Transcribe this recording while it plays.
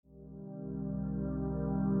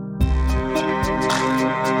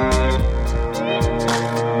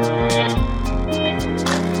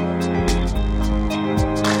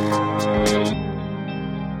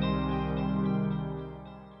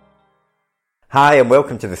Hi and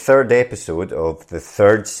welcome to the third episode of the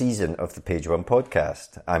third season of the Page One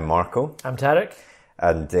podcast. I'm Marco. I'm Tarek.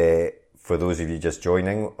 And for those of you just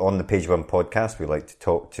joining, on the Page One podcast we like to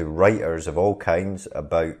talk to writers of all kinds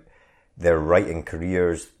about their writing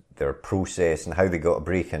careers, their process and how they got a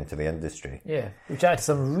break into the industry. Yeah, we've chatted to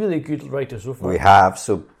some really good writers so far. We have,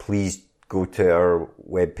 so please go to our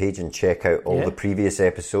webpage and check out all the previous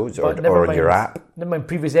episodes or on your app. Never mind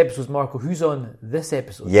previous episodes, Marco. Who's on this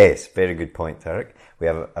episode? Yes, very good point, Tarek. We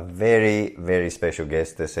have a very, very special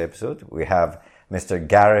guest this episode. We have Mr.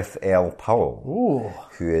 Gareth L Powell,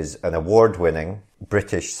 who is an award-winning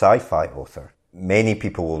British sci-fi author. Many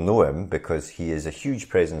people will know him because he is a huge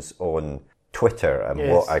presence on Twitter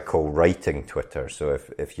and what I call writing Twitter. So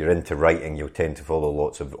if you're into writing, you'll tend to follow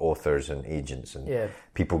lots of authors and agents and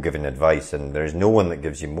people giving advice. And there's no one that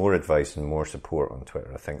gives you more advice and more support on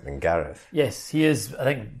Twitter, I think, than Gareth. Yes, he is, I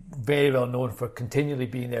think, very well known for continually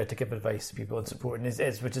being there to give advice to people and support. And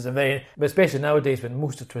which is especially nowadays when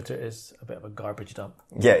most of Twitter is a bit of a garbage dump.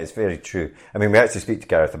 Yeah, it's very true. I mean, we actually speak to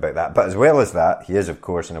Gareth about that. But as well as that, he is, of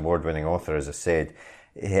course, an award-winning author, as I said.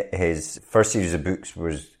 His first series of books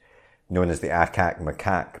was known as the Akak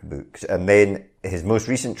Macaque books. And then his most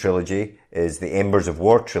recent trilogy is the Embers of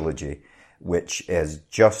War trilogy, which has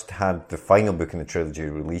just had the final book in the trilogy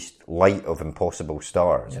released, Light of Impossible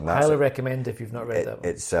Stars. And I highly recommend if you've not read that one.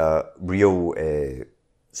 It's a real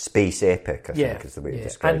space epic, I think is the way to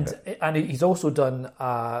describe it. And he's also done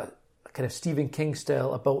a kind of Stephen King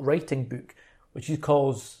style about writing book, which he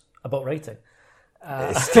calls About Writing.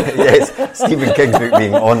 Yes, Stephen King's book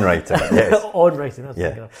being on writing. Yes, on writing.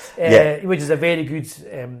 That's which is a very good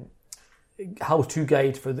how-to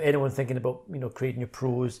guide for anyone thinking about creating your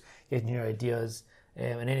prose, getting your ideas,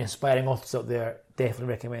 and any aspiring authors out there. Definitely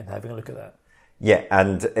recommend having a look at that. Yeah,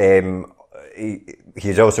 and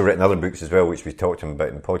he's also written other books as well, which we talked to him about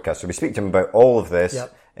in the podcast. So we speak to him about all of this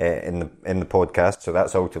in the podcast. So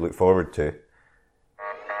that's all to look forward to.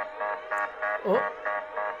 Oh,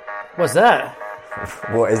 what's that?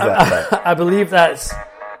 What is that? I believe that's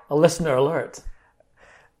a listener alert.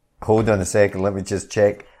 Hold on a second, let me just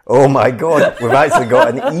check. Oh my God, we've actually got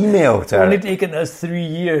an email. It's only taken us 3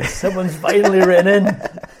 years. Someone's finally written in.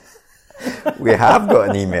 We have got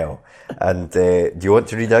an email. And do you want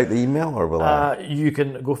to read out the email or will I? You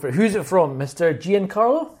can go for it. Who's it from? Mr.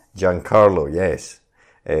 Giancarlo? Giancarlo, yes.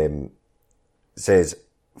 Says,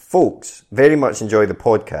 folks, very much enjoy the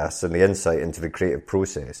podcasts and the insight into the creative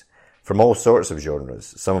process from all sorts of genres,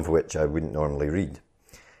 some of which I wouldn't normally read.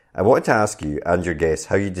 I wanted to ask you and your guests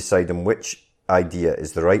how you decide on which idea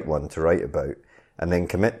is the right one to write about and then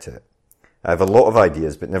commit to it. I have a lot of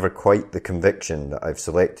ideas, but never quite the conviction that I've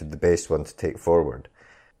selected the best one to take forward.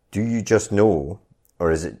 Do you just know,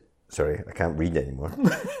 or is it... Sorry, I can't read anymore.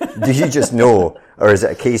 Do you just know, or is it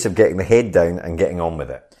a case of getting the head down and getting on with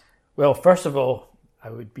it? Well, first of all, I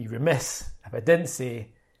would be remiss if I didn't say,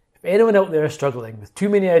 if anyone out there is struggling with too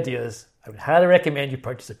many ideas, I would highly recommend you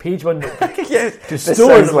purchase a Page One notebook. Yes, this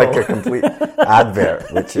sounds like a complete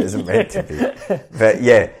advert, which it isn't meant to be. But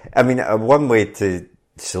yeah, I mean, one way to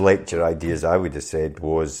select your ideas, I would have said,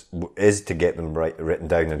 is to get them written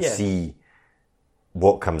down and see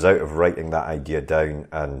what comes out of writing that idea down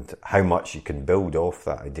and how much you can build off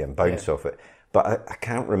that idea and bounce off it. But I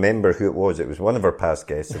can't remember who it was. It was one of our past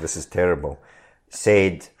guests, so this is terrible,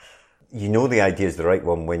 said... You know the idea is the right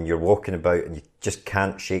one when you're walking about and you just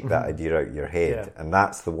can't shake that idea out of your head. Yeah. And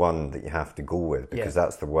that's the one that you have to go with because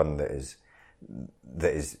that's the one that is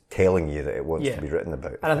telling you that it wants to be written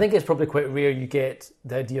about. And I think it's probably quite rare you get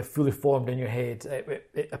the idea fully formed in your head.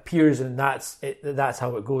 It appears and that's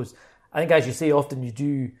how it goes. I think, as you say, often you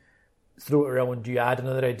do throw it around, you add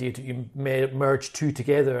another idea to you merge two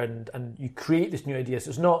together and you create this new idea. So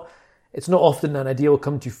it's not often an idea will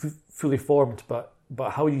come to you fully formed, but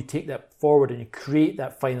how you take that forward and you create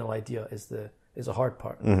that final idea is a hard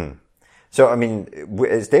part. Mm-hmm. So, I mean,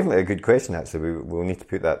 it's definitely a good question, actually. We'll need to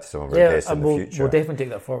put that to some of our guests in the future. We'll definitely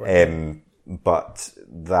take that forward. But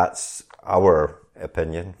that's our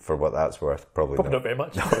opinion, for what that's worth. Probably not very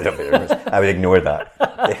much. No, not very much. I would ignore that.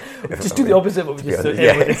 Just do the opposite of what we just said.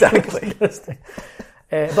 Yeah, exactly.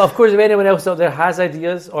 But of course, if anyone else out there has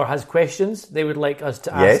ideas or has questions they would like us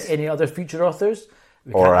to ask any other future authors,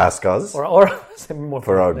 or ask us, or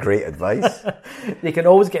for our great advice, they can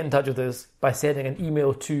always get in touch with us by sending an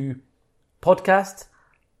email to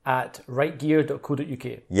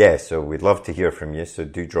podcast@rightgear.co.uk. Yeah, so we'd love to hear from you, so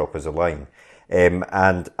do drop us a line.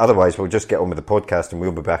 And otherwise, we'll just get on with the podcast, and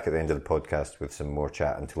we'll be back at the end of the podcast with some more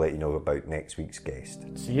chat and to let you know about next week's guest.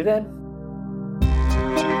 See you then.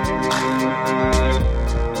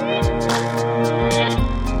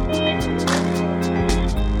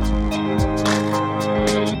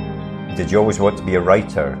 Did you always want to be a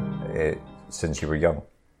writer since you were young?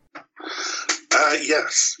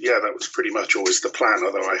 Yes. Yeah, that was pretty much always the plan,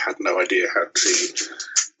 although I had no idea how to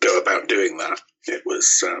go about doing that. It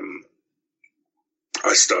was,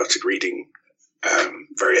 I started reading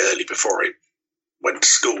very early before I went to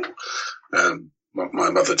school. My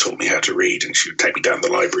mother taught me how to read, and she would take me down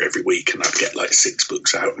the library every week, and I'd get like 6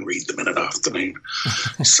 books out and read them in an afternoon.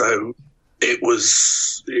 So it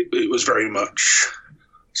was very much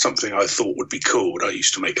something I thought would be cool. I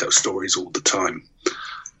used to make up stories all the time.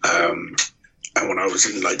 And when I was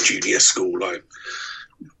in like junior school, I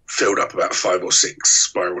filled up about 5 or 6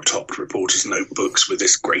 spiral-topped reporters' notebooks with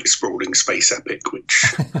this great sprawling space epic,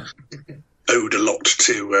 which owed a lot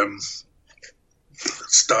to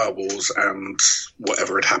Star Wars and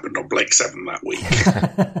whatever had happened on Blake 7 that week.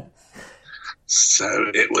 So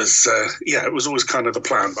it was, it was always kind of the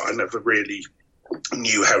plan, but I never really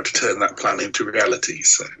knew how to turn that plan into reality.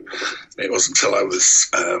 So it wasn't until I was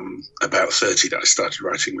about 30 that I started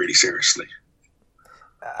writing really seriously.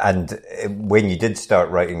 And when you did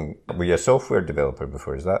start writing, were you a software developer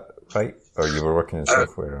before? Is that right? Or you were working in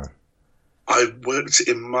software? Or? I worked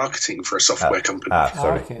in marketing for a software company.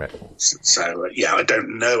 Sorry. Okay. Right. So, I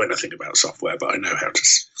don't know anything about software, but I know how to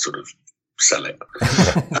sort of sell it.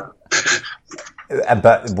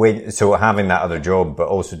 But so having that other job, but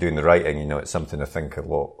also doing the writing, it's something I think a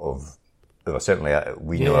lot of, well, certainly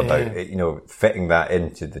we know about, fitting that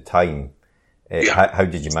into the time. How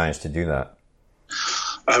did you manage to do that?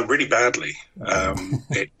 Really badly.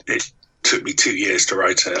 It took me 2 years to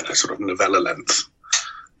write a sort of novella length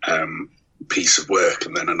piece of work,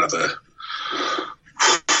 and then another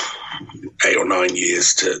 8 or 9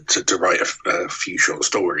 years to write a few short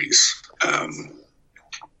stories.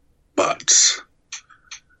 But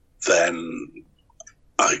then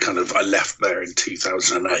I left there in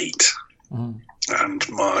 2008, and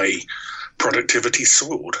my productivity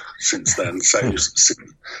soared since then. So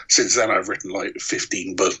since then, I've written like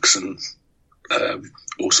 15 books and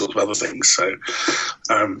all sorts of other things. So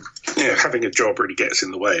having a job really gets in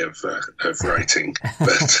the way of writing.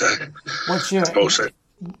 But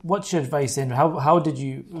what's your advice then? How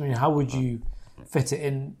would you fit it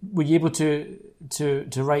in? Were you able to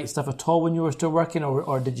write stuff at all when you were still working,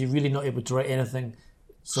 or did you really not able to write anything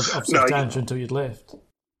of substantial until you'd left?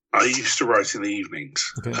 I used to write in the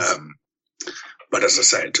evenings. Okay. But as I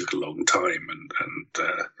say, it took a long time, and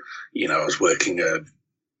I was working a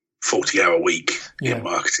 40-hour week in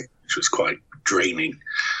marketing, which was quite draining.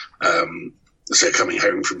 So coming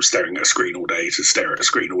home from staring at a screen all day to stare at a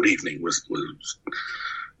screen all evening was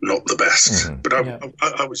not the best. Mm-hmm. But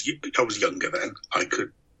I was younger then. I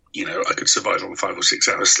could survive on 5 or 6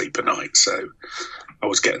 hours sleep a night, so I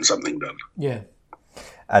was getting something done. Yeah.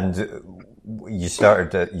 And you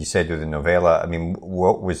started, you said, with a novella. I mean,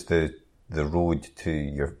 what was the road to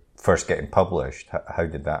your first getting published? How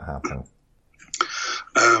did that happen?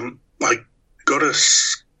 I got a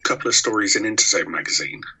couple of stories in Interzone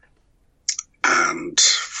magazine, and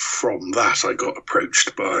from that I got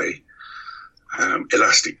approached by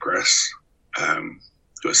Elastic Press,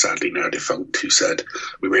 who are sadly now defunct, who said,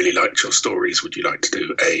 "We really liked your stories. Would you like to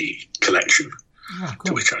do a collection?" Oh, cool.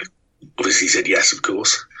 To which I obviously said yes, of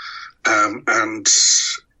course. And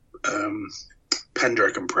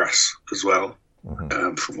Pendragon Press as well,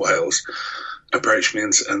 from Wales, approached me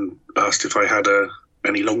and asked if I had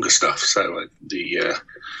any longer stuff. So the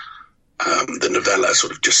novella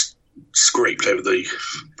sort of just scraped over the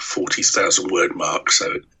 40,000 word mark.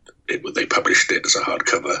 So they published it as a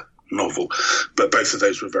hardcover novel, but both of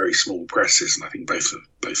those were very small presses, and I think both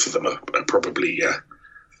of them are probably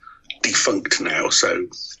defunct now. So,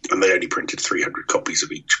 and they only printed 300 copies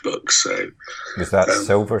of each book. So, was that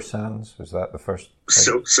Silver Sands? Was that the first?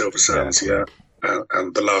 Silver Sands, yeah.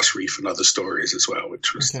 And The Last Reef and Other Stories as well,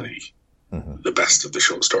 which was the best of the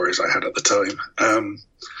short stories I had at the time.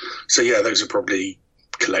 So yeah, those are probably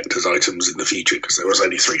collector's items in the future because there was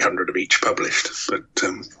only 300 of each published. But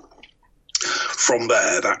from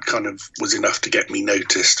there, that kind of was enough to get me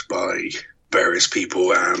noticed by various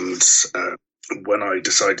people. And when I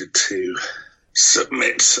decided to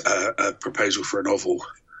submit a proposal for a novel,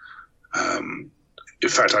 in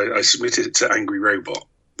fact, I submitted it to Angry Robot,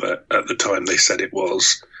 but at the time they said it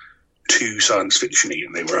was too science fiction-y,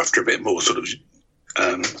 and they were after a bit more sort of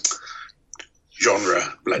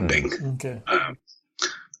genre blending. Okay.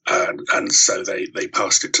 and so they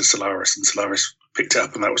passed it to Solaris, and Solaris picked it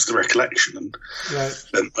up, and that was the recollection. And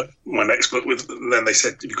then my next book then they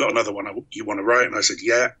said, "Have you got another one you want to write?" And I said,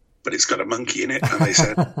 "Yeah, but it's got a monkey in it." And they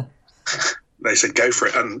said, "Go for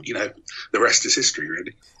it." And the rest is history,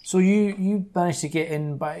 really. So you managed to get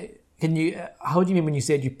in by. Can you? How do you mean when you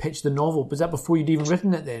said you pitched the novel? Was that before you'd even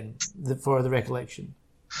written it then, for the recollection?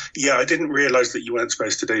 Yeah, I didn't realise that you weren't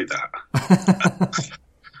supposed to do that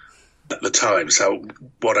at the time. So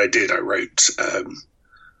what I did, I wrote an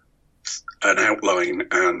outline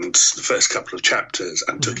and the first couple of chapters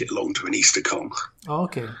and took it along to an Easter con. Oh,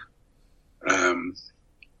 okay. And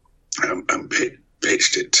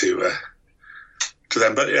pitched it to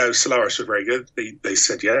them. But Solaris were very good. They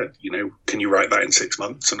said, can you write that in 6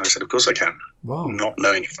 months? And I said, of course I can. Wow. Not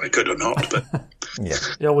knowing if I could or not, but yeah,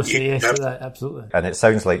 you always say yes to that, absolutely. And it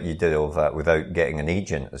sounds like you did all that without getting an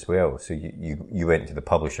agent as well. So you went to the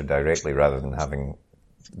publisher directly rather than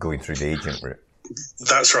going through the agent route.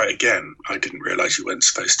 That's right. Again, I didn't realise you weren't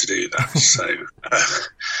supposed to do that. So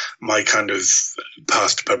my kind of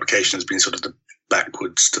path to publication has been sort of the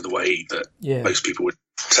backwards to the way that most people would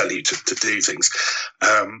tell you to do things.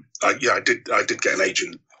 I did get an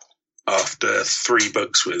agent after 3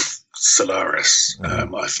 books with Solaris.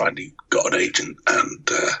 I finally got an agent, and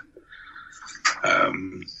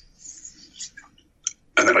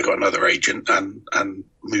then I got another agent and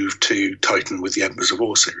moved to Titan with the Embers of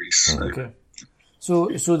War series. So. Okay. So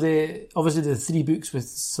obviously the 3 books with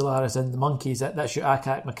Solaris and the monkeys, that's your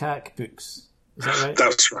Akak Macaque books. Is that right?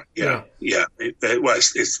 That's right. Yeah.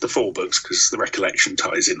 It's the 4 books because the recollection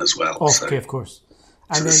ties in as well. Okay, of course.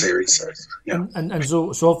 And the series. So, yeah. And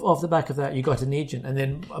so off the back of that, you got an agent,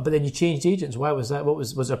 but then you changed agents. Why was that?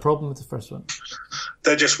 Was there a problem with the first one?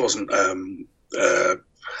 There just wasn't. Trying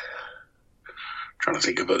to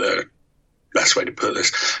think of the best way to put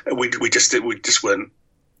this. We just weren't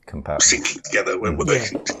compatible. Syncing together.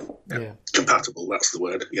 Compatible. That's the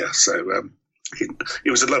word. Yeah. So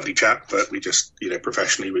it was a lovely chat, but we just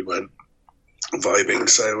professionally we weren't vibing.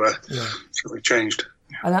 So we changed.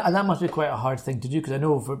 And that must be quite a hard thing to do, because I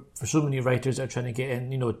know for so many writers that are trying to get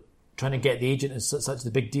in, trying to get the agent is such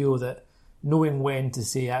a big deal that knowing when to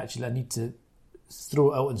say, actually, I need to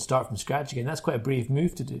throw it out and start from scratch again, that's quite a brave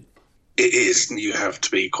move to do. It is, and you have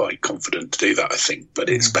to be quite confident to do that, I think. But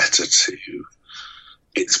it's better to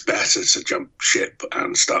jump ship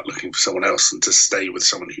and start looking for someone else than to stay with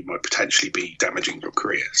someone who might potentially be damaging your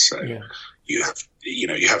career. So you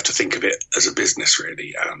have to think of it as a business,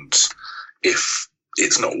 really, and if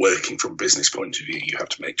it's not working from a business point of view, you have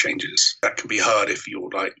to make changes. That can be hard if you're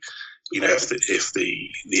like, if the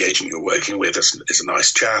agent you're working with is a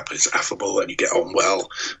nice chap, is affable, and you get on well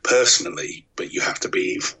personally, but you have to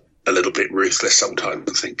be a little bit ruthless sometimes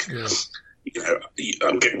and think, we're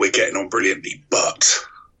getting on brilliantly, but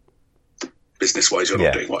business-wise, you're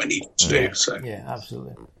not doing what I need to do. So yeah,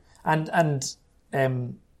 absolutely. And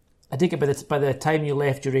I take it by the time you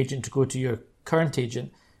left your agent to go to your current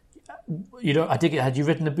agent, I take it, had you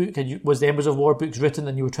written a book? Was the Embers of War books written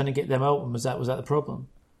and you were trying to get them out, and was that the problem?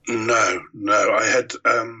 No. I had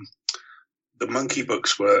the monkey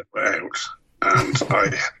books were out, and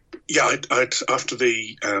I'd after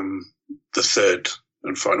the 3rd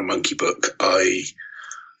and final monkey book, I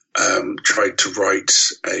tried to write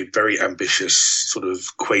a very ambitious sort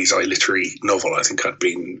of quasi-literary novel. I think I'd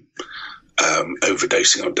been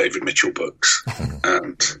overdosing on David Mitchell books,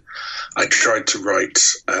 and I tried to write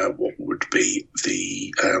what would be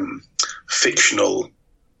the fictional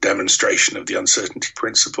demonstration of the uncertainty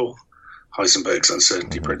principle, Heisenberg's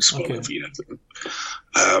uncertainty principle,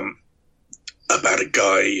 about a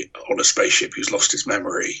guy on a spaceship who's lost his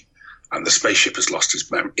memory, and the spaceship has lost its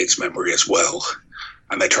memory as well,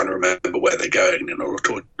 and they're trying to remember where they're going. In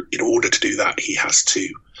order to do that, he has to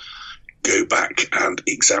go back and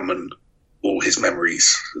examine all his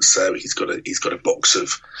memories. So he's got a box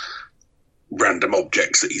of random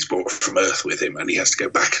objects that he's brought from Earth with him, and he has to go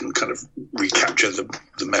back and kind of recapture the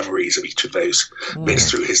memories of each of those bits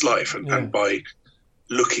through his life. And by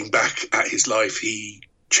looking back at his life, he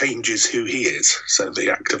changes who he is. So the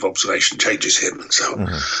act of observation changes him. And so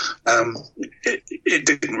it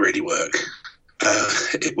didn't really work.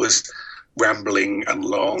 It was rambling and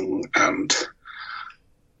long, and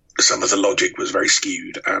some of the logic was very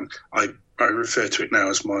skewed. And I refer to it now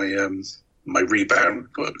as my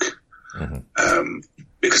rebound book.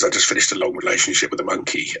 Because I just finished a long relationship with a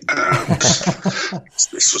monkey, and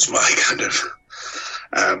this was my kind of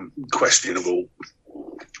questionable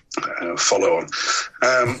follow-on.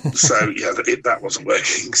 That wasn't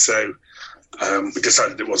working. So we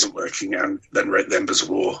decided it wasn't working, and then read The Embers of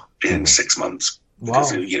War in 6 months.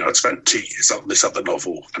 Because, I'd spent 2 years on this other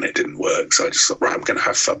novel and it didn't work. So I just thought, right, I'm going to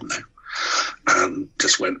have fun now. And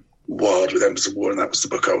just went wild with Embers of War, and that was the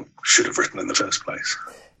book I should have written in the first place.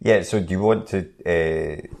 Yeah, so do you want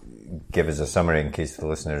to give us a summary in case the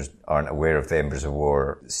listeners aren't aware of the Embers of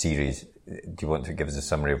War series? Do you want to give us a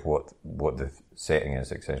summary of what the setting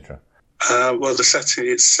is, etc.? Well, the setting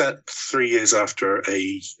is set 3 years after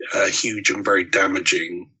a huge and very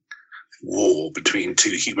damaging war between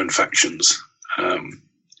two human factions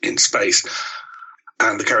in space,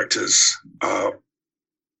 and the characters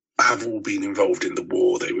have all been involved in the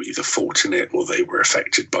war. They were either fought in it or they were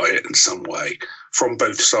affected by it in some way from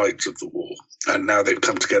both sides of the war. And now they've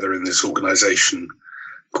come together in this organisation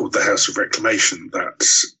called the House of Reclamation that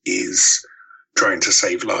is trying to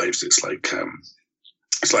save lives. It's like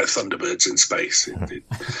Thunderbirds in space. It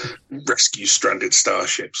rescues stranded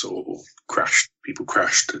starships or people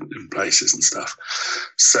crashed in places and stuff.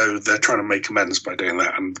 So they're trying to make amends by doing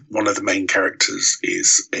that. And one of the main characters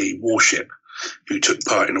is a warship who took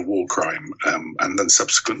part in a war crime and then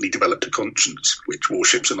subsequently developed a conscience, which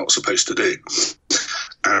warships are not supposed to do,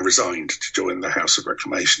 and resigned to join the House of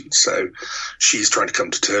Reclamation. So she's trying to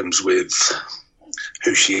come to terms with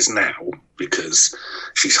who she is now, because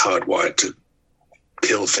she's hardwired to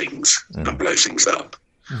kill things and blow things up.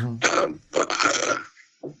 But her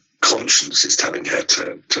conscience is telling her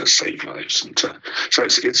to save lives. And so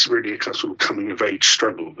it's really a sort of coming-of-age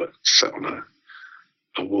struggle, but set on a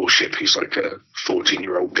warship who's like a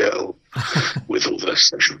 14-year-old girl with all the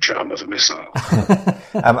sexual charm of a missile.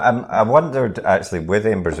 I wondered, actually, with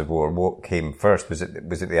Embers of War, what came first? Was it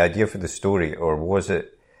the idea for the story, or was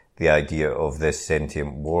it the idea of this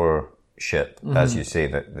sentient warship, as you say,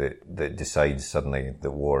 that decides suddenly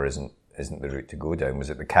that war isn't the route to go down? Was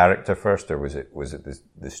it the character first, or was it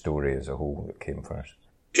the story as a whole that came first?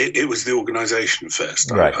 It was the organisation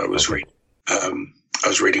first. Right. I was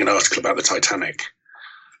reading an article about the Titanic.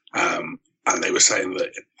 And they were saying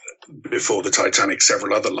that before the Titanic,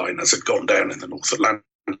 several other liners had gone down in the North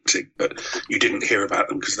Atlantic, but you didn't hear about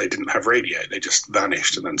them because they didn't have radio. They just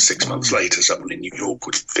vanished, and then 6 months later, someone in New York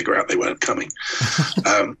would figure out they weren't coming.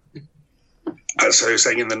 And so they were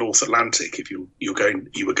saying in the North Atlantic, if you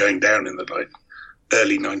were going down in the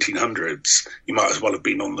early 1900s, you might as well have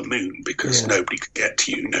been on the moon, because nobody could get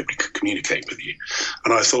to you, nobody could communicate with you.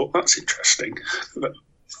 And I thought, that's interesting.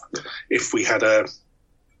 If we had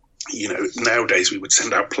nowadays we would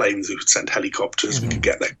send out planes, we would send helicopters, we could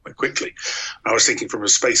get there quite quickly. I was thinking from a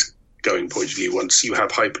space going point of view, once you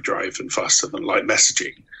have hyperdrive and faster than light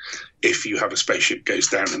messaging, if you have a spaceship goes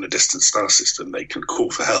down in a distant star system, they can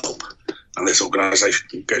call for help, and this organisation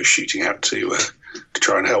can go shooting out to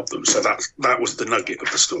try and help them. So that was the nugget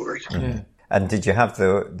of the story. Yeah. And did you have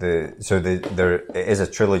there it is a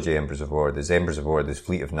trilogy, Embers of War. There's Embers of War, there's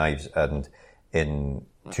Fleet of Knives, and in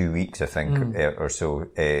 2 weeks, I think, or so,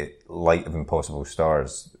 Light of Impossible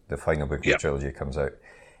Stars, the final book of the trilogy, comes out.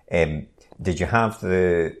 Did you have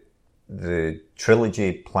the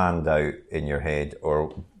trilogy planned out in your head,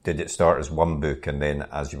 or did it start as one book and then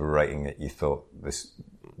as you were writing it, you thought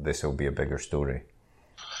this will be a bigger story?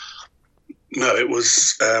 No, it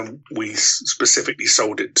was, we specifically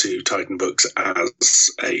sold it to Titan Books as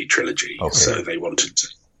a trilogy. Okay. So they wanted to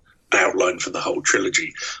outline for the whole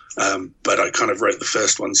trilogy. But I kind of wrote the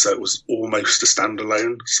first one so it was almost a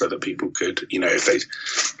standalone, so that people could,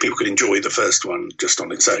 people could enjoy the first one just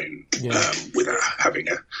on its own, without having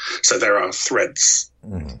so there are threads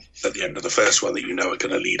at the end of the first one that are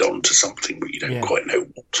going to lead on to something, but you don't quite know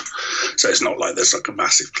what. So it's not like there's like a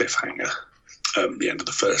massive cliffhanger at the end of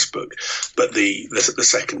the first book, but the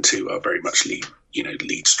second two are very much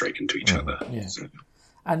lead straight into each other. Yeah. So.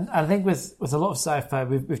 And I think with a lot of sci-fi,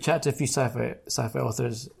 we've chatted to a few sci-fi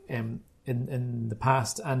authors in the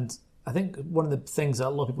past, and I think one of the things that a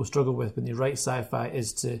lot of people struggle with when they write sci-fi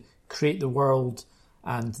is to create the world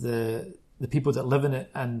and the people that live in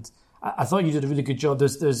it. And I thought you did a really good job.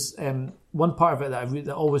 There's one part of it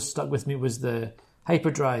that always stuck with me was the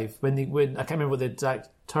hyperdrive. When I can't remember what the exact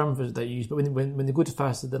term for that you used, but when they go to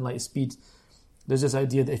faster than light speed, there's this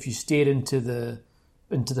idea that if you stare into the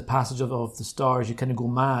passage of the stars, you kind of go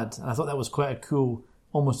mad. And I thought that was quite a cool,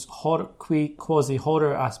 almost horror,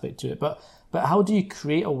 quasi-horror aspect to it. But how do you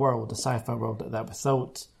create a world, a sci-fi world like that,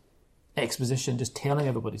 without exposition, just telling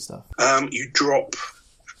everybody stuff? You drop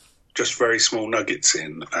just very small nuggets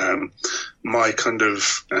in. My kind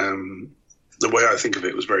of... the way I think of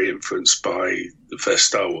it was very influenced by the first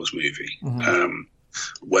Star Wars movie.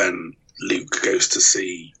 When Luke goes to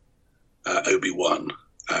see Obi-Wan,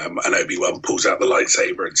 and Obi-Wan pulls out the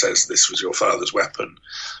lightsaber and says, "This was your father's weapon,"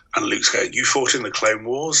 and Luke's going, "You fought in the Clone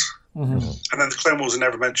Wars?" Mm-hmm. And then the Clone Wars are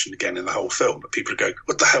never mentioned again in the whole film, but people go,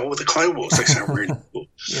 "What the hell were the Clone Wars? They sound really cool."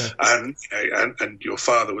 Yeah. And your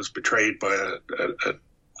father was betrayed by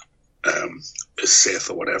a Sith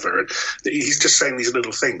or whatever. And he's just saying these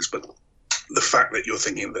little things, but the fact that you're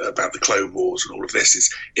thinking about the Clone Wars and all of this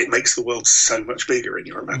it makes the world so much bigger in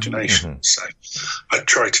your imagination. Mm-hmm. So I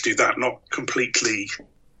try to do that, not completely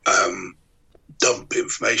dump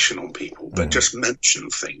information on people, but just mention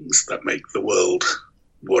things that make the world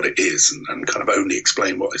what it is, and kind of only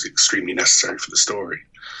explain what is extremely necessary for the story.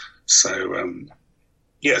 So,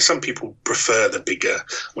 some people prefer the bigger.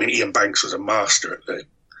 When Ian Banks was a master at the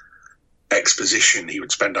exposition, he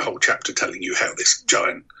would spend a whole chapter telling you how this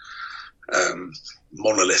giant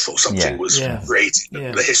monolith or something was created,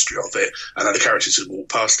 the history of it, and then the characters would walk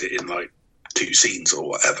past it in like 2 scenes or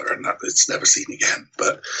whatever, and it's never seen again.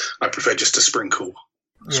 But I prefer just to sprinkle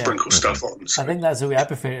stuff on. So. I think that's the way I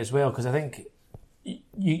prefer it as well, because I think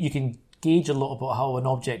you can gauge a lot about how an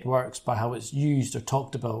object works by how it's used or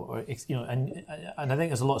talked about, or and I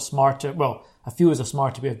think there's a lot smarter. Well, I feel there's a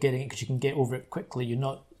smarter way of getting it, because you can get over it quickly.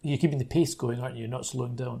 You're keeping the pace going, aren't you? You're not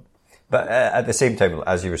slowing down. But at the same time,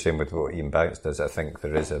 as you were saying with what Ian Banks does, I think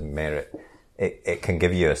there is a merit. It can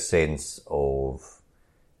give you a sense of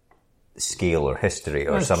scale or history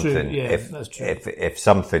or something. True. Yeah, that's true. If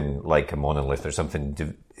something like a monolith or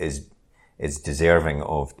something is deserving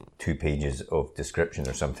of 2 pages of description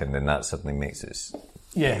or something, then that suddenly makes it.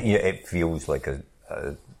 It feels like a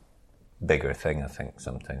bigger thing, I think,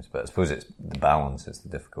 sometimes. But I suppose it's the balance is the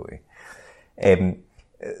difficulty.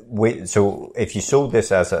 So if you sold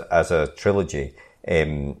this as a trilogy,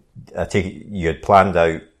 I take it you had planned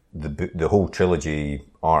out the whole trilogy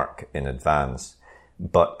arc in advance.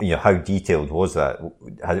 But how detailed was that?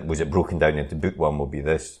 Was it broken down into book 1 will be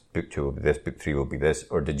this, book 2 will be this, book 3 will be this,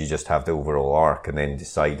 or did you just have the overall arc and then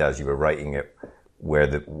decide as you were writing it where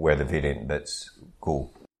the variant bits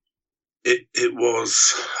go? It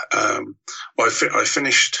was. I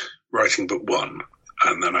finished writing book 1,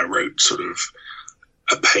 and then I wrote sort of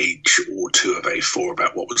a page or 2 of A4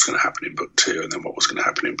 about what was going to happen in book 2, and then what was going to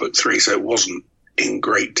happen in book 3. So it wasn't in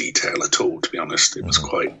great detail at all, to be honest. It was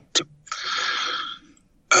quite.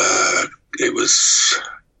 It was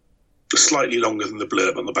slightly longer than the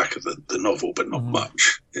blurb on the back of the novel, but not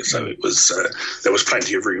much. So it was. There was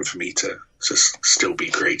plenty of room for me to still be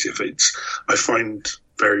creative. I find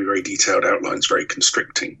very, very detailed outlines very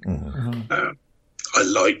constricting. I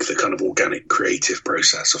like the kind of organic creative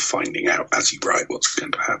process of finding out as you write what's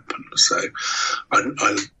going to happen. So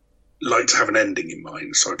I like to have an ending in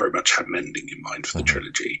mind. So I very much had an ending in mind for the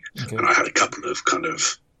trilogy, and I had a couple of kind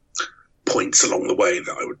of points along the way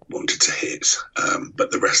that I wanted to hit,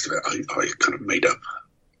 but the rest of it I kind of made up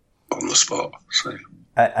on the spot. So,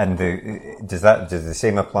 and does the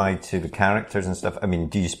same apply to the characters and stuff? I mean,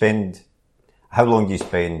 how long do you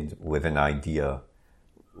spend with an idea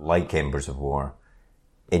like Embers of War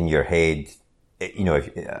in your head?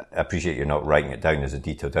 I appreciate you're not writing it down as a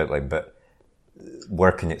detailed outline, but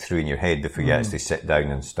working it through in your head before you actually sit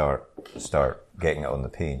down and start getting it on the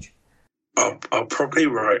page. I'll probably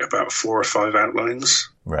write about 4 or 5 outlines.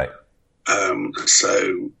 Right.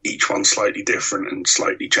 So each one slightly different and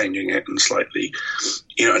slightly changing it and slightly,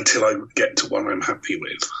 until I get to one I'm happy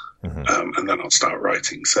with. And then I'll start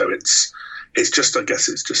writing. So it's just, I guess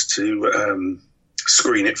it's just to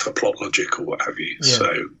screen it for plot logic or what have you. Yeah.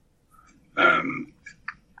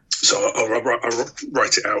 So I'll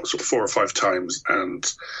write it out sort of 4 or 5 times,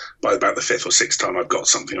 and by about the 5th or 6th time I've got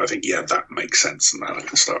something I think, that makes sense, and then I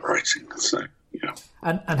can start writing. So,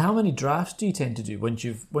 And how many drafts do you tend to do once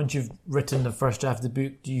you've written the first draft of the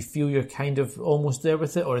book? Do you feel you're kind of almost there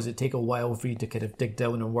with it, or does it take a while for you to kind of dig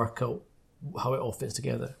down and work out how it all fits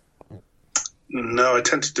together? No, I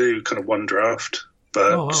tend to do kind of 1 draft,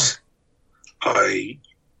 but I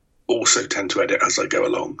also tend to edit as I go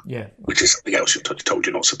along, which is something else you're told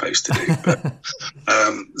you're not supposed to do. But,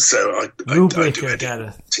 so I do edit.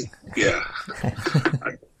 Gareth.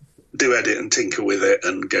 I do edit and tinker with it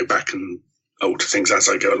and go back and alter things as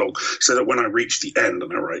I go along, so that when I reach the end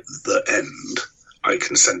and I write the end, I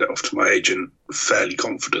can send it off to my agent fairly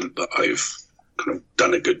confident that I've kind of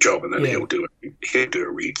done a good job, and then he'll do a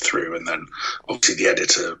read through, and then obviously the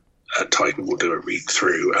editor at Titan will do a read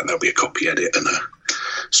through, and there'll be a copy edit and a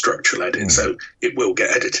structural edit, so it will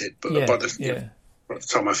get edited. But by the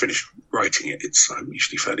time I finish writing it, I'm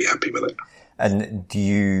usually fairly happy with it. And do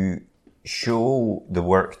you show the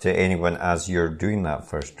work to anyone as you're doing that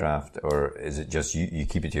first draft, or is it just you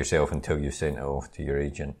keep it to yourself until you send it off to your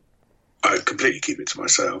agent? I completely keep it to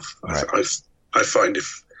myself. Right. I find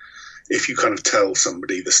if you kind of tell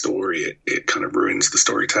somebody the story, it kind of ruins the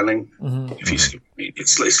storytelling. If you see,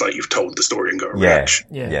 it's like you've told the story and got a reaction.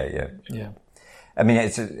 Yeah. I mean,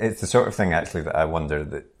 it's the sort of thing actually that I wonder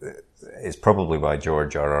that it's probably why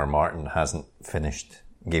George R.R. Martin hasn't finished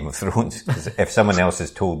Game of Thrones, because if someone else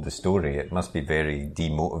has told the story, it must be very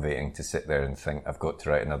demotivating to sit there and think, I've got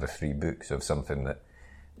to write another 3 books of something that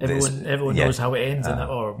everyone knows how it ends,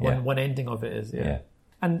 or one ending of it is.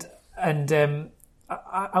 And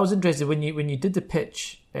I was interested when you did the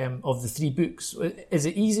pitch of the 3 books. Is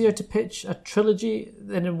it easier to pitch a trilogy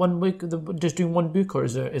than in one book, just doing one book, or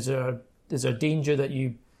is there a danger that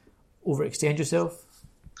you overextend yourself?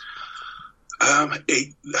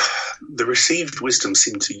 The received wisdom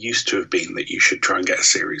used to have been that you should try and get a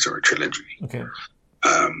series or a trilogy. Okay.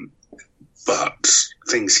 But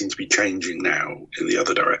things seem to be changing now in the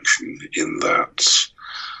other direction, in that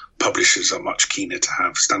publishers are much keener to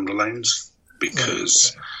have standalones,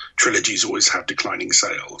 because trilogies always have declining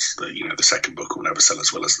sales. The second book will never sell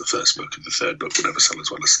as well as the first book, and the third book will never sell as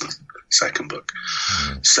well as the second book.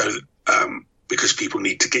 So, because people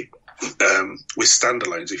need to get with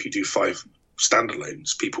standalones, if you do 5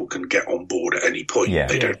 standalones, people can get on board at any point.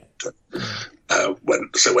 They don't. When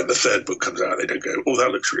the third book comes out, they don't go, "Oh,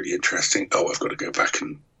 that looks really interesting. Oh, I've got to go back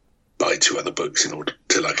and buy 2 other books in order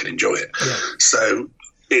till I can enjoy it." So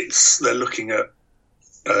they're looking at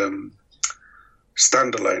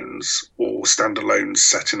standalones or standalones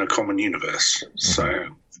set in a common universe.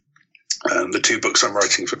 So the 2 books I'm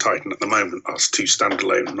writing for Titan at the moment are 2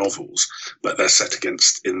 standalone novels, but they're set in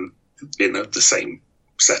the same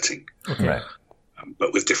setting,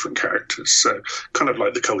 but with different characters. So kind of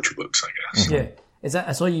like the culture books, I guess. Yeah. Is that?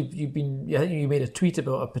 I saw I think you made a tweet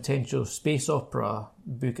about a potential space opera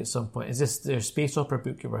book at some point. Is this the space opera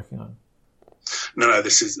book you're working on? No,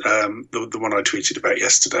 this is the one I tweeted about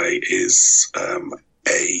yesterday is a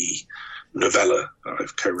novella that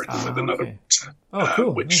I've co-written with another writer,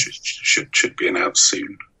 cool. which should be announced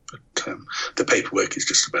soon. But the paperwork is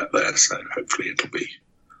just about there, so hopefully it'll be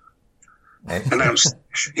announced.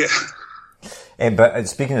 But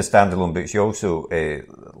speaking of standalone books, you also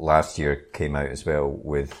last year came out as well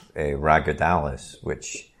with Ragged Alice,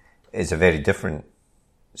 which is a very different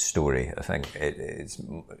story. I think it's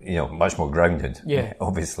much more grounded.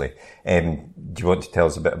 Obviously. Do you want to tell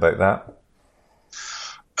us a bit about that?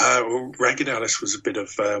 Well, Ragged Alice was a bit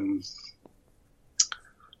of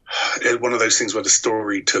one of those things where the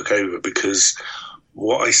story took over, because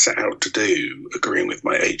what I set out to do, agreeing with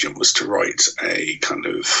my agent, was to write a kind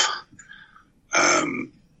of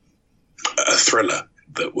a thriller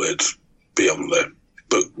that would be on the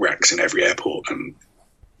book racks in every airport and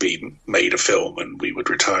be made a film, and we would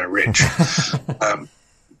retire rich.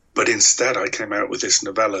 But instead I came out with this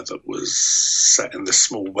novella that was set in this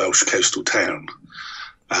small Welsh coastal town,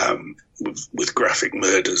 with graphic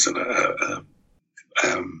murders and a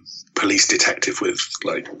police detective with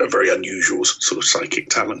like a very unusual sort of psychic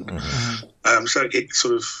talent. So it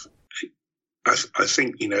sort of, I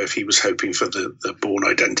think, if he was hoping for the Bourne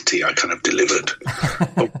Identity, I kind of delivered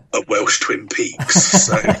a Welsh Twin Peaks.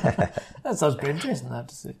 So, that sounds pretty interesting, I have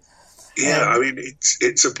to say. Yeah, I mean,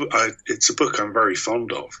 it's a book I'm very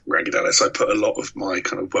fond of, Ragged Alice. I put a lot of my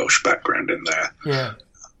kind of Welsh background in there. Yeah.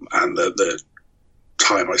 And the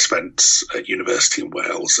time I spent at university in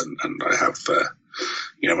Wales, and I have,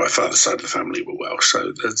 my father's side of the family were Welsh.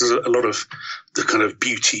 So there's a lot of the kind of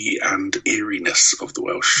beauty and eeriness of the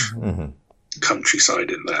Welsh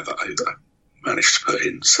countryside in there that I managed to put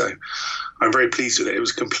in. So I'm very pleased with it. It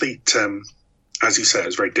was complete, as you say, it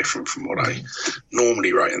was very different from what I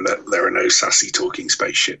normally write, in that there are no sassy talking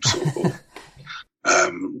spaceships or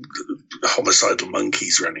homicidal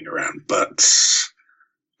monkeys running around. But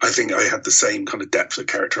I think I had the same kind of depth of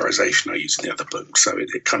characterization I used in the other book. So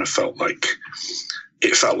it kind of felt like a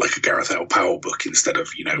Gareth L Powell book, instead of,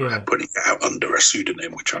 putting it out under a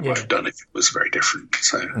pseudonym, which I might have done if it was very different.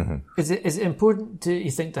 So is it important you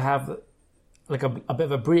think to have like a bit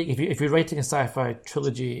of a break if you're writing a sci-fi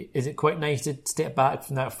trilogy? Is it quite nice to step back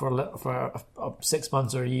from that for 6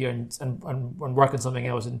 months or a year and work on something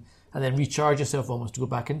else and then recharge yourself almost to go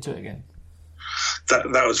back into it again?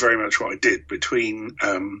 That was very much what I did. Between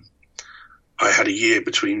I had a year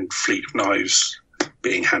between Fleet of Knives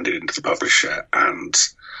being handed into the publisher and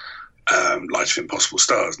Light of Impossible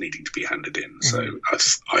Stars needing to be handed in. So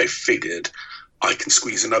I figured I can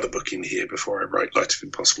squeeze another book in here before I write Light of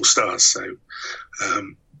Impossible Stars. So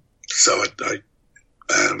I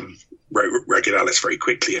wrote Ragged Alice very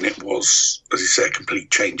quickly, and it was, as you say, a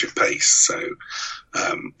complete change of pace. So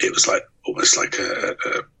it was almost like a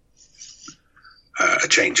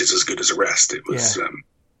change is as good as a rest. It was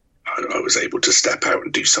I was able to step out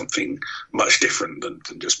and do something much different than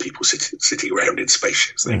just people sitting around in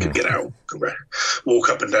spaceships. They could get out, walk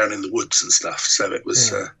up and down in the woods and stuff. So it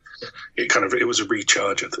was it was a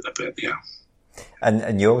recharge a bit, yeah.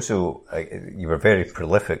 And you also you were very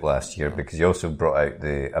prolific last year because you also brought out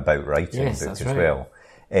the About Writing book as well.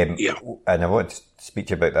 And I want to speak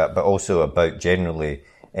to you about that, but also about generally,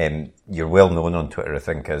 you're well known on Twitter, I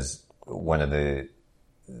think, as one of the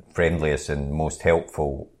friendliest and most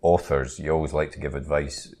helpful authors. You always like to give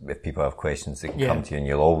advice. If people have questions, they can come to you and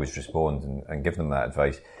you'll always respond and give them that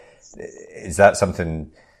advice. Is that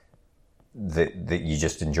something that you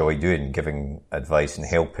just enjoy doing, giving advice and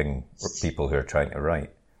helping people who are trying to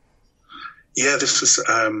write? Yeah, this was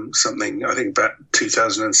something, I think back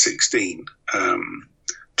 2016,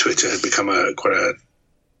 Twitter had become quite a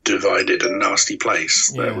divided and nasty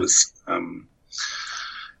place. There was,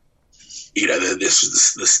 this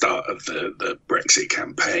was the start of the Brexit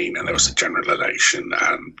campaign, and there was the general election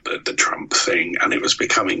and the Trump thing, and it was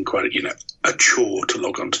becoming quite, a chore to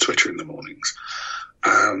log on to Twitter in the mornings.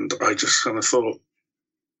 And I just kind of thought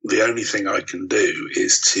the only thing I can do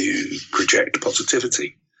is to project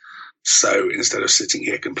positivity. So instead of sitting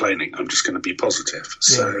here complaining, I'm just going to be positive.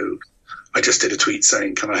 Yeah. So I just did a tweet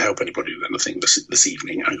saying, can I help anybody with anything this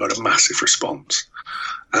evening? And I got a massive response.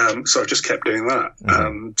 So I just kept doing that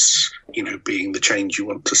and, being the change you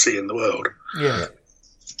want to see in the world. Yeah.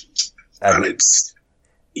 And it's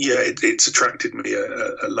attracted me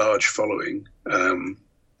a large following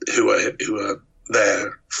who are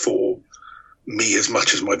there for me as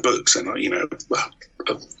much as my books. And,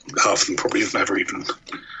 half of them probably have never even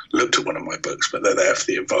looked at one of my books, but they're there for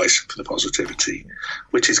the advice, for the positivity,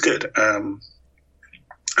 which is good. And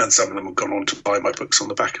some of them have gone on to buy my books on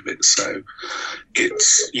the back of it. So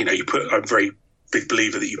it's, I'm a very big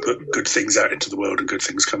believer that you put good things out into the world and good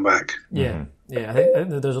things come back. Yeah. Yeah. I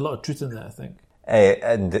think there's a lot of truth in that, I think.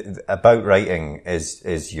 And About Writing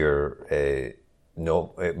is your,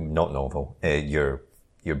 not novel,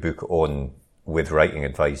 your book on with writing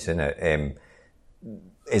advice in it.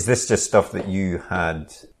 Is this just stuff that you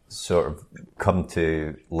had sort of come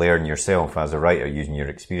to learn yourself as a writer using your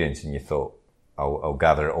experience, and you thought, I'll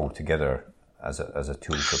gather it all together as a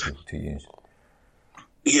tool for people to use?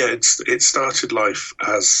 Yeah, it started life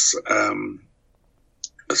as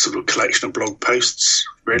a sort of collection of blog posts,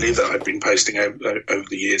 really, that I'd been posting over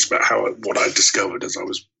the years about what I discovered as I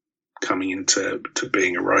was coming into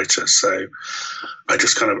being a writer. So I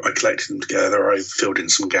just I collected them together. I filled in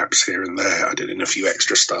some gaps here and there. I did in a few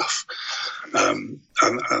extra stuff. And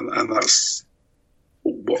that's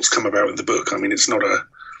what's come about with the book. I mean, it's not a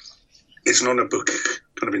book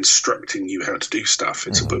kind of instructing you how to do stuff.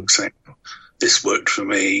 It's a book saying, this worked for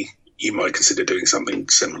me. You might consider doing something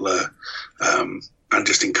similar, and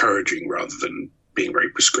just encouraging rather than being very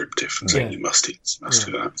prescriptive and saying you must do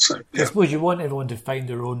that. So I suppose you want everyone to find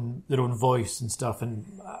their own voice and stuff, and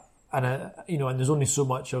there's only so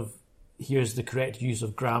much of here's the correct use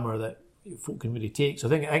of grammar that folk can really take. So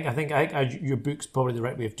I think your book's probably the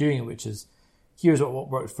right way of doing it, which is here's what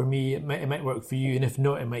worked for me. It might work for you, and if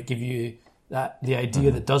not, it might give you the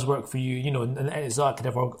idea that does work for you. And it's that kind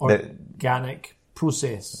of organic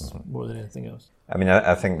process more than anything else. I mean,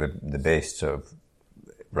 I think the best sort of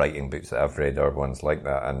writing books that I've read are ones like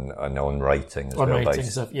that, and on writing as well, by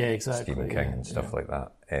Stephen King and stuff like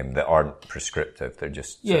that, that aren't prescriptive. They're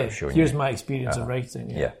just sort of showing here's my experience of writing.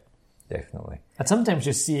 Yeah, definitely. And sometimes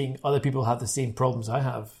just seeing other people have the same problems I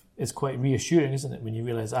have is quite reassuring, isn't it? When you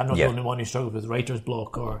realise I'm not the only one who struggles with writer's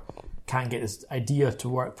block or can't get this idea to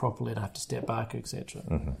work properly and I have to step back, etc.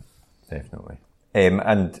 Definitely.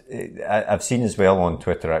 And I've seen as well on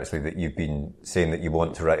Twitter actually that you've been saying that you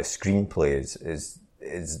want to write a screenplay.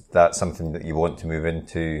 Is that something that you want to move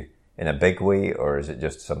into in a big way, or is it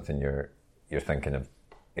just something you're thinking of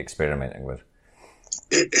experimenting with?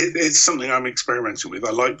 It's something I'm experimenting with.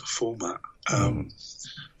 I like the format.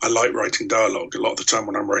 I like writing dialogue. A lot of the time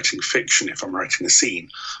when I'm writing fiction, if I'm writing a scene,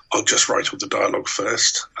 I'll just write all the dialogue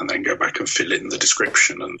first and then go back and fill in the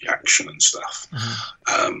description and the action and stuff.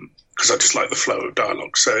 Because I just like the flow of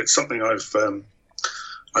dialogue. So it's something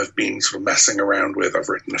I've been sort of messing around with. I've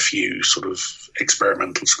written a few sort of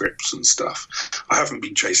experimental scripts and stuff. I haven't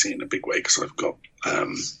been chasing it in a big way because I've got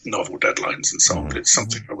novel deadlines and so on, but it's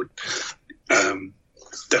something I would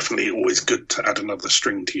definitely always good to add another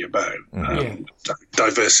string to your bow.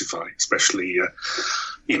 Diversify, especially,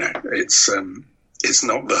 it's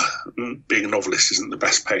not being a novelist isn't the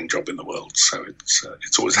best paying job in the world. So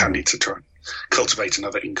it's always handy to try and cultivate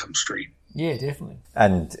another income stream. Yeah, definitely.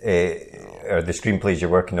 And are the screenplays you're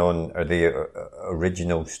working on, are they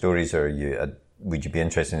original stories, or are you would you be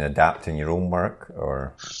interested in adapting your own work,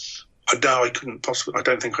 or? No, I couldn't possibly. I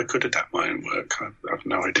don't think I could adapt my own work. I have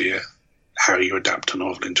no idea how you adapt a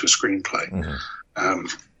novel into a screenplay. Mm-hmm.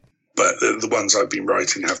 But the ones I've been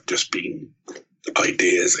writing have just been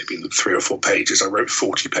ideas. They've been 3 or 4 pages. I wrote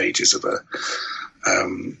 40 pages of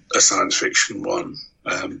a science fiction one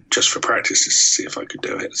just for practice, just to see if I could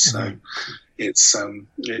do it. So mm-hmm. it's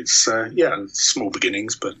small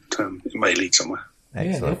beginnings, but it may lead somewhere.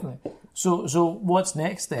 Excellent. Yeah, definitely. So what's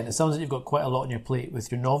next then? It sounds like you've got quite a lot on your plate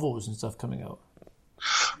with your novels and stuff coming out.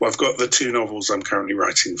 Well, I've got the 2 novels I'm currently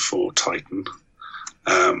writing for Titan.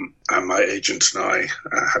 And my agent and I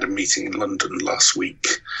had a meeting in London last week,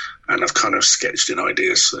 and I've kind of sketched in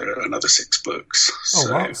ideas for another 6 books.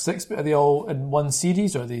 Oh, wow. 6? Are they all in one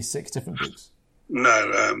series, or are they 6 different books?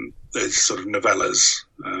 No, there's sort of novellas.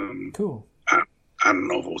 Cool. And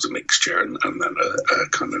novels, a mixture, and then a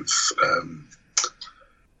kind of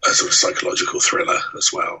a sort of psychological thriller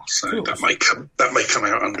as well. So cool. that may come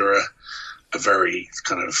out under a very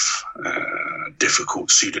kind of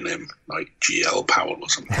difficult pseudonym like G. L. Powell or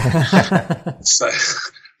something. So,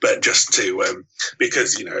 but just to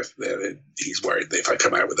because if he's worried that if I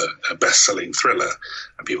come out with a best-selling thriller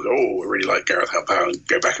and people go, "Oh, I really like Gareth L Powell," and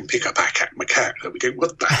go back and pick up Cat Macaque, and we go,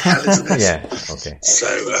 "What the hell is this?" Yeah, okay. So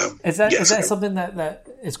is that something that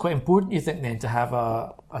is quite important, you think, then, to have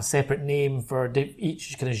a separate name for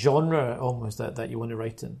each kind of genre almost that you want to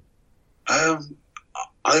write in?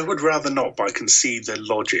 I would rather not, but I can see the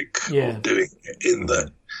logic of doing it in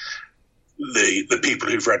that the people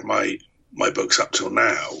who've read my books up till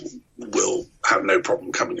now will have no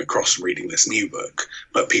problem coming across and reading this new book,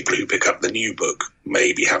 but people who pick up the new book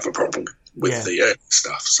maybe have a problem with the early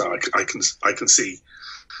stuff. So I can see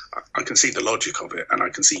the logic of it, and I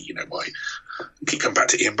can see why. Keep coming back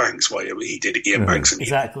to Ian Banks, why he did Ian Banks and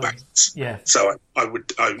exactly. Ian Banks. Yeah. So I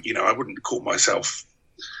wouldn't call myself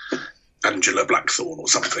Angela Blackthorne or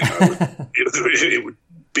something. It would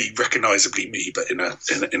be recognisably me, but in a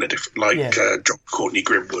different, John Courtney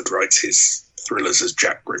Grimwood writes his thrillers as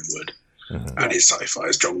Jack Grimwood, and his sci-fi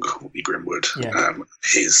as John Courtney Grimwood,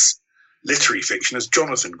 his literary fiction as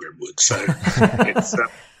Jonathan Grimwood. So it's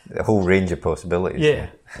a whole range of possibilities.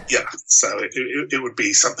 Yeah. Yeah, so it would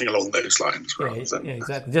be something along those lines. Yeah,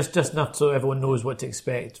 exactly. Just not so everyone knows what to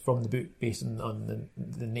expect from the book based on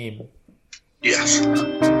the name. Yes.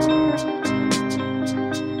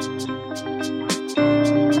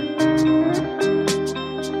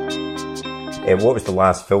 What was the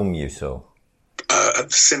last film you saw? At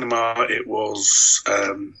the cinema, it was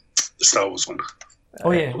the Star Wars one.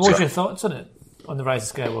 Oh yeah, what was your thoughts on it? On The Rise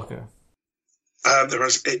of Skywalker? I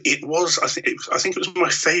think it was my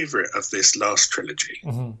favourite of this last trilogy.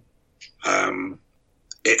 Mm-hmm.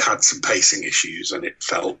 It had some pacing issues, and it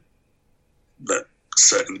felt that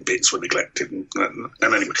certain bits were neglected, and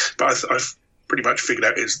anyway. But I've pretty much figured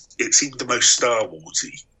out it seemed the most Star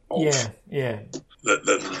Warsy of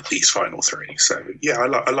these final 3. So yeah,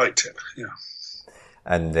 I liked it. Yeah.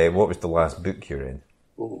 And what was the last book you read?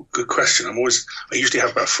 Oh, good question. I usually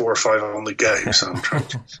have about 4 or 5 on the go, so I'm trying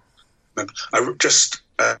to. I just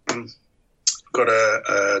got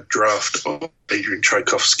a draft of Adrian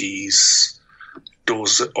Tchaikovsky's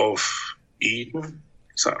Doors of Eden.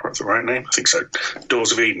 Is that the right name? I think so.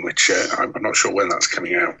 Doors of Eden, which I'm not sure when that's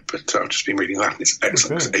coming out, but I've just been reading that, and it's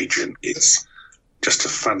excellent because Adrian is just a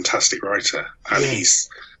fantastic writer, and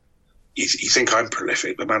you think I'm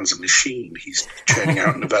prolific. The man's a machine. He's churning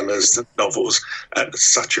out novellas and novels at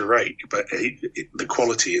such a rate, but the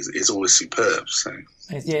quality is always superb. So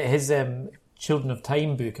yeah, his Children of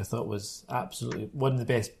Time book I thought was absolutely one of the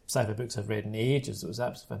best sci-fi books I've read in ages. It was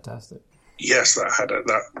absolutely fantastic. Yes,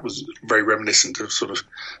 that was very reminiscent of sort of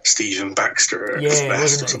Stephen Baxter. Wasn't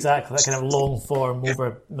it? Exactly, that kind of long form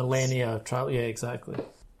over millennia. Yeah, exactly.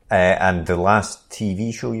 And the last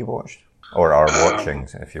TV show you watched? Or are watching,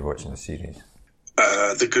 if you're watching the series?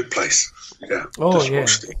 The Good Place. Yeah. Oh, yeah.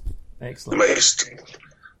 Excellent. The most,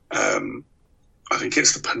 I think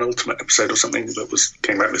it's the penultimate episode or something that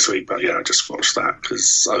came out this week. But yeah, I just watched that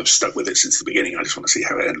because I've stuck with it since the beginning. I just want to see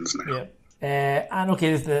how it ends now. Yeah. And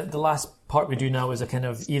okay, the last part we do now is a kind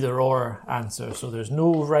of either-or answer. So there's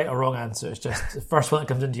no right or wrong answer. It's just the first one that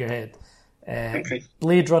comes into your head. Okay.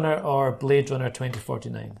 Blade Runner or Blade Runner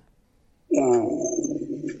 2049? Ooh.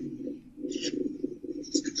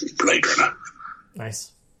 Blade Runner.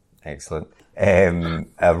 Nice. Excellent.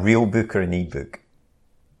 A real book or an e-book?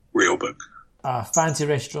 Real book. A fancy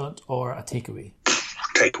restaurant or a takeaway?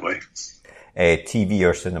 Takeaway. TV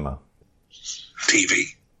or cinema?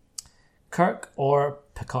 TV. Kirk or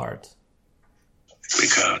Picard?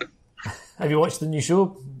 Picard. Have you watched the new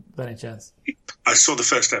show by any chance? I saw the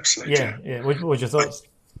first episode. Yeah. What were your thoughts?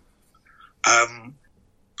 I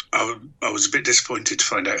was a bit disappointed to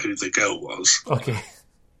find out who the girl was. Okay.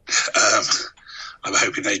 I'm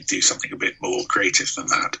hoping they'd do something a bit more creative than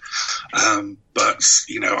that. But,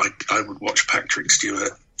 I would watch Patrick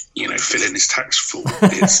Stewart, fill in his tax form.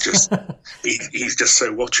 It's just, he's just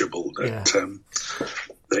so watchable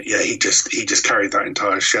that he just carried that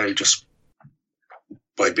entire show just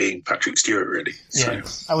by being Patrick Stewart, really. Yeah,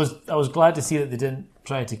 so. I was glad to see that they didn't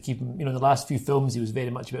try to keep him. The last few films he was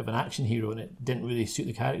very much a bit of an action hero, and it didn't really suit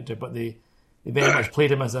the character. But they very much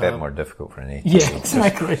played him as a bit more difficult for an 8. Yeah,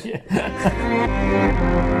 exactly. Yeah.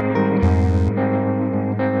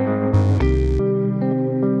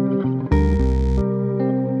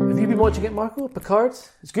 Have you been watching it, Marco? Picard?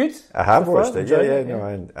 It's good. I have watched it.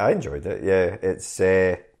 I enjoyed it. Yeah, it's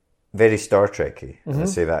very Star Trek-y. I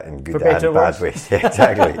say that in good and bad ways. Yeah,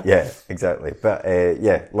 exactly. Yeah, exactly. But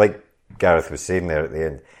like Gareth was saying there at the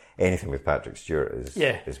end, anything with Patrick Stewart is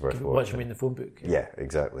worth watching. Watch him in the phone book. Yeah,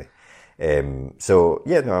 exactly. I'm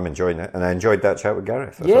enjoying it, and I enjoyed that chat with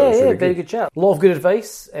Gareth. Very good chat. A lot of good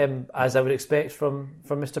advice, as I would expect from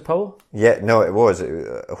Mr. Powell. Yeah, no, it was.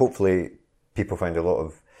 Hopefully, people find a lot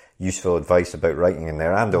of useful advice about writing in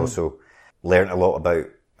there, and also learnt a lot about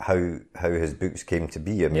how his books came to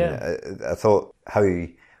be. I mean, I thought how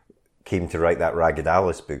he came to write that Ragged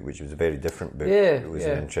Alice book, which was a very different book. It was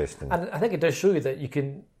interesting. And I think it does show you that you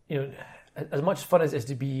can, as much fun as it is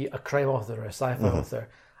to be a crime author or a sci-fi author,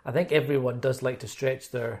 I think everyone does like to stretch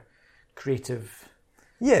their creative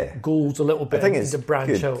goals a little bit and to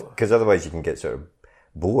branch out. Because otherwise you can get sort of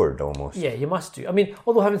bored almost. Yeah, you must do. I mean,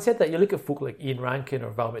 although having said that, you look at folk like Ian Rankin or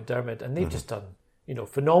Val McDermid, and they've just done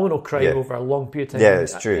phenomenal crime over a long period of time. Yeah,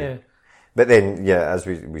 it's true. Yeah. But then, as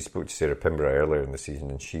we spoke to Sarah Pinborough earlier in the season,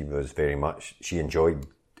 and she was she enjoyed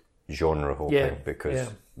genre hopping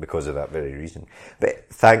because of that very reason. But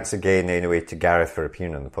thanks again, anyway, to Gareth for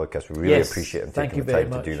appearing on the podcast. We really appreciate him taking the time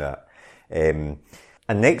to do that. And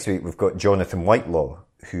next week, we've got Jonathan Whitelaw,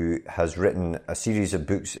 who has written a series of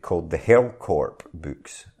books called the Hell Corp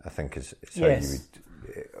books, I think is how you would,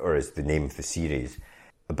 or is the name of the series,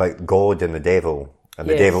 about God and the devil. And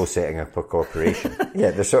the devil setting up a corporation.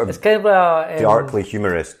 They're sort of it's kind of a darkly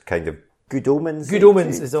humorous kind of Good Omens. Good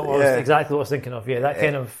Omens is exactly what I was thinking of. Yeah, that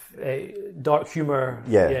kind of dark humour.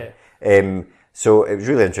 So it was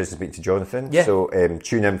really interesting to speak to Jonathan. Yeah. So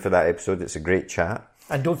tune in for that episode. It's a great chat.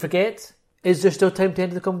 And don't forget, is there still time to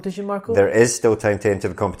enter the competition, Marco? There is still time to enter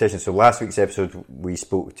the competition. So last week's episode, we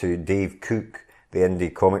spoke to Dave Cook, the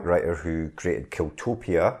indie comic writer who created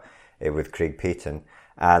Kiltopia with Craig Payton.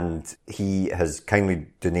 And he has kindly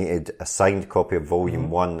donated a signed copy of Volume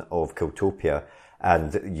 1 of Kiltopia.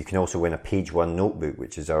 And you can also win a page 1 notebook,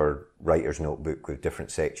 which is our writer's notebook with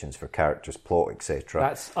different sections for characters, plot, etc.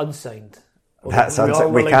 That's unsigned. That's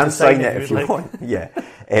unsigned. We can sign it if you want. Yeah.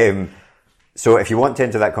 So if you want to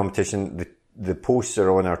enter that competition, the posts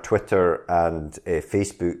are on our Twitter and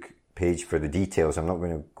Facebook page for the details. I'm not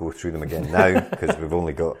going to go through them again now because we've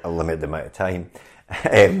only got a limited amount of time.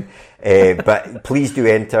 But please do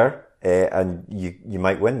enter, and you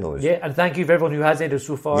might win those. Yeah, and thank you for everyone who has entered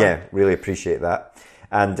so far. Yeah, really appreciate that.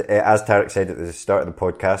 And as Tarek said at the start of the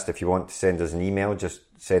podcast, if you want to send us an email, just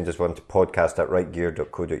send us one to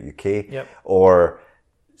podcast@rightgear.co.uk or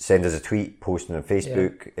send us a tweet, posting on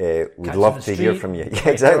Facebook. We'd love to hear from you. Yeah,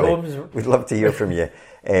 exactly. We'd love to hear from you.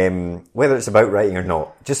 Whether it's about writing or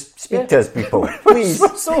not, just speak to us, people. Please.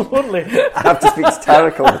 We're so lonely. I have to speak to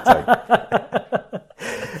Tarek all the time.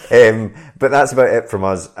 But that's about it from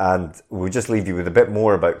us, and we'll just leave you with a bit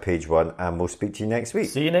more about page 1, and we'll speak to you next week.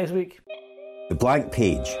 See you next week. The blank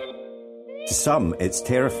page. To some, it's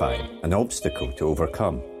terrifying, an obstacle to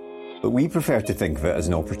overcome. But we prefer to think of it as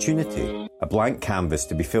an opportunity, a blank canvas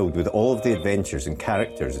to be filled with all of the adventures and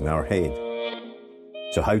characters in our head.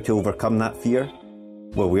 So how to overcome that fear?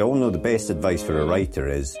 Well, we all know the best advice for a writer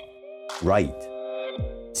is write.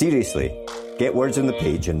 Seriously, get words on the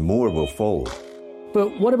page and more will follow.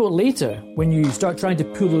 But what about later, when you start trying to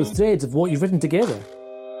pull those threads of what you've written together?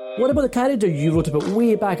 What about the character you wrote about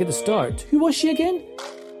way back at the start? Who was she again?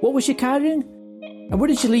 What was she carrying? And where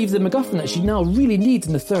did she leave the MacGuffin that she now really needs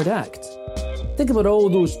in the third act? Think about all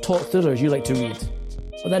those top thrillers you like to read,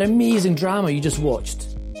 or that amazing drama you just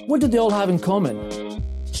watched. What did they all have in common?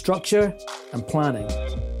 Structure and planning.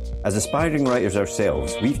 As aspiring writers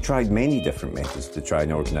ourselves, we've tried many different methods to try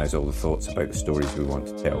and organise all the thoughts about the stories we want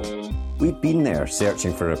to tell. We've been there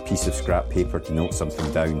searching for a piece of scrap paper to note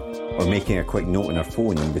something down, or making a quick note on our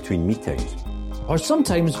phone in between meetings. Or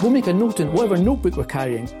sometimes we'll make a note in whatever notebook we're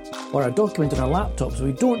carrying, or a document on our laptop so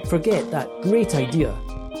we don't forget that great idea.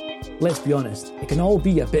 let's be honest, it can all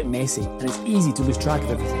be a bit messy and it's easy to lose track of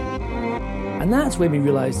everything. And that's when we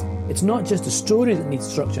realised it's not just the story that needs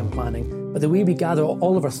structure and planning, but the way we gather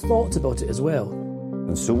all of our thoughts about it as well.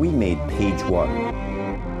 And so we made Page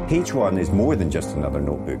One. Page One is more than just another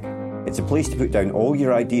notebook. It's a place to put down all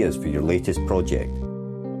your ideas for your latest project,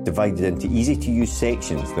 divided into easy-to-use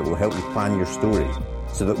sections that will help you plan your story,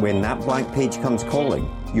 so that when that blank page comes calling,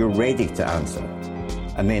 you're ready to answer.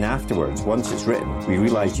 And then afterwards, once it's written, we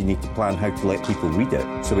realised you need to plan how to let people read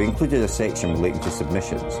it, so we included a section relating to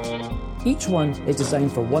submissions. Each one is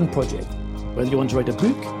designed for one project, whether you want to write a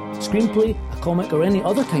book, screenplay, a comic or any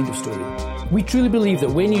other kind of story. We truly believe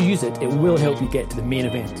that when you use it, it will help you get to the main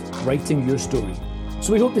event, writing your story.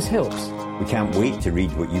 So we hope this helps. We can't wait to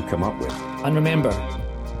read what you come up with. And remember,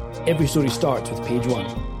 every story starts with page one.